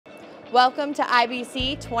Welcome to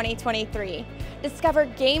IBC 2023. Discover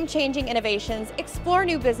game-changing innovations, explore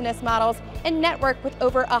new business models, and network with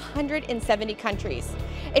over 170 countries.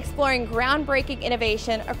 Exploring groundbreaking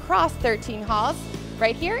innovation across 13 halls,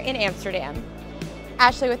 right here in Amsterdam.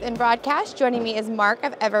 Ashley with InBroadcast. Joining me is Mark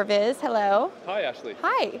of Everviz. Hello. Hi, Ashley.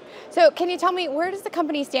 Hi. So can you tell me, where does the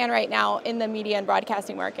company stand right now in the media and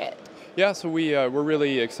broadcasting market? Yeah, so we're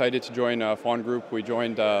really excited to join Fawn Group. We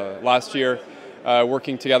joined last year,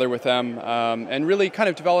 working together with them, and really kind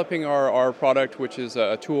of developing our product, which is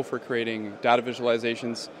a tool for creating data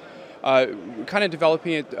visualizations, kind of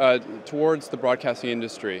developing it towards the broadcasting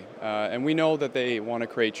industry. And we know that they want to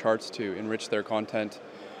create charts to enrich their content.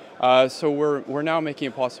 So we're now making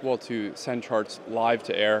it possible to send charts live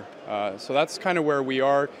to air. So that's kind of where we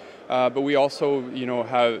are. But we also,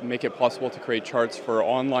 make it possible to create charts for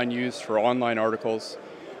online use, for online articles.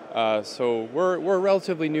 So we're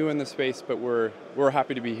relatively new in the space, but we're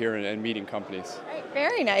happy to be here and meeting companies. Right,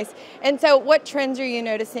 very nice. And so what trends are you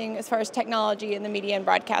noticing as far as technology in the media and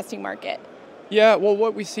broadcasting market? Yeah, well,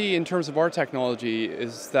 what we see in terms of our technology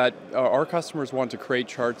is that our customers want to create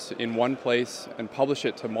charts in one place and publish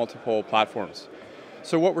it to multiple platforms.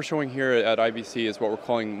 So what we're showing here at IBC is what we're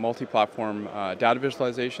calling multi-platform data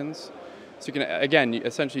visualizations. So you can, again,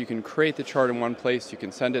 essentially you can create the chart in one place, you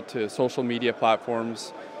can send it to social media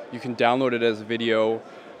platforms, you can download it as a video,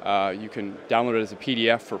 you can download it as a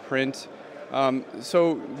PDF for print.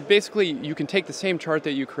 So basically you can take the same chart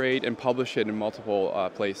that you create and publish it in multiple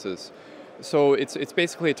places. So it's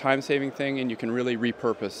basically a time-saving thing, and you can really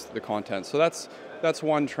repurpose the content. So that's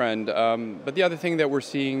one trend. But the other thing that we're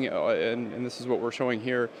seeing, and this is what we're showing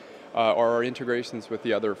here, are our integrations with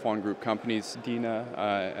the other Fawn Group companies, Dina,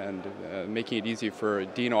 and making it easy for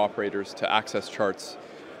Dina operators to access charts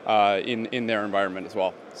in their environment as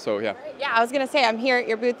well. So yeah. Yeah, I was going to say, I'm here at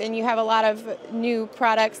your booth and you have a lot of new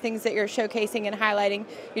products, things that you're showcasing and highlighting.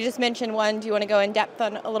 You just mentioned one. Do you want to go in depth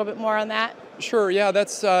on a little bit more on that? Sure, yeah,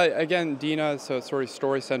 that's again Dina, so sort of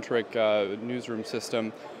story-centric newsroom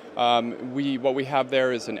system. What we have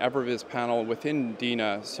there is an Everviz panel within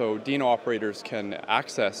Dina, so Dina operators can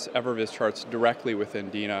access Everviz charts directly within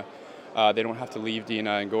Dina. They don't have to leave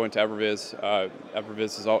Dina and go into Everviz.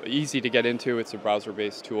 Everviz is easy to get into. It's a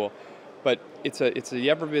browser-based tool, but it's the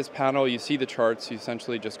Everviz panel. You see the charts. You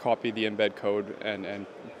essentially just copy the embed code and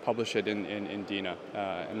publish it in Dina,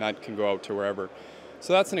 and that can go out to wherever.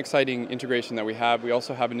 So that's an exciting integration that we have. We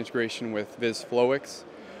also have an integration with Viz Flowics,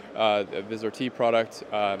 a Viz RT product,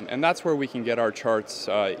 and that's where we can get our charts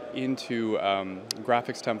into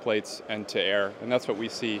graphics templates and to air, and that's what we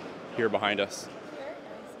see here behind us.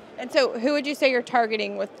 And so who would you say you're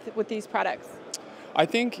targeting with these products? I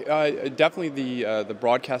think definitely the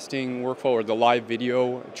broadcasting workflow, or the live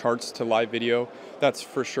video, charts to live video. That's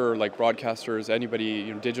for sure, like broadcasters,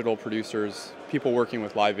 anybody, digital producers, people working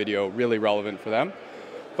with live video, really relevant for them.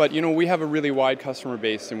 But we have a really wide customer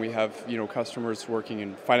base, and we have customers working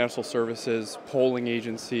in financial services, polling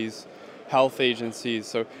agencies, health agencies.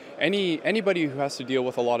 So anybody who has to deal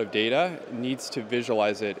with a lot of data needs to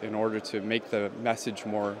visualize it in order to make the message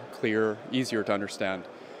more clear, easier to understand.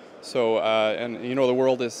 So and the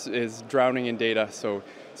world is drowning in data, so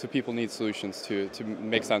people need solutions to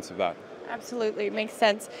make sense of that. Absolutely, makes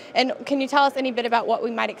sense. And can you tell us any bit about what we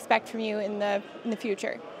might expect from you in the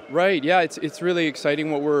future? Right. Yeah, it's really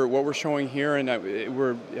exciting what we're showing here, and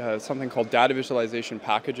we're something called data visualization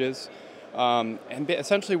packages. And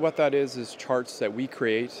essentially what that is charts that we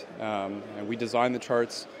create, and we design the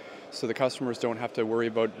charts so the customers don't have to worry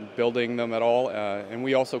about building them at all, and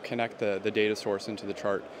we also connect the data source into the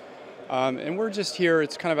chart. And we're just here,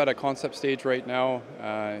 it's kind of at a concept stage right now,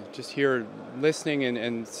 just here listening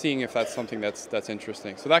and seeing if that's something that's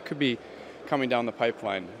interesting. So that could be coming down the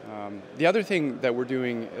pipeline. The other thing that we're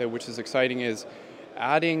doing, which is exciting, is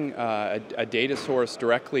adding a data source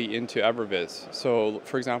directly into Everviz. So,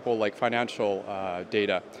 for example, like financial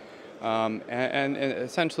data. And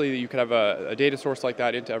essentially, you could have a data source like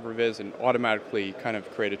that into Everviz and automatically kind of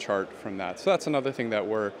create a chart from that. So that's another thing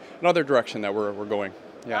another direction that we're going.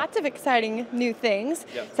 Yeah. Lots of exciting new things.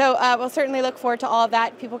 Yeah. So we'll certainly look forward to all of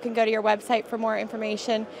that. People can go to your website for more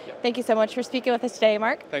information. Yeah. Thank you so much for speaking with us today,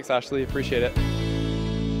 Mark. Thanks, Ashley. Appreciate it.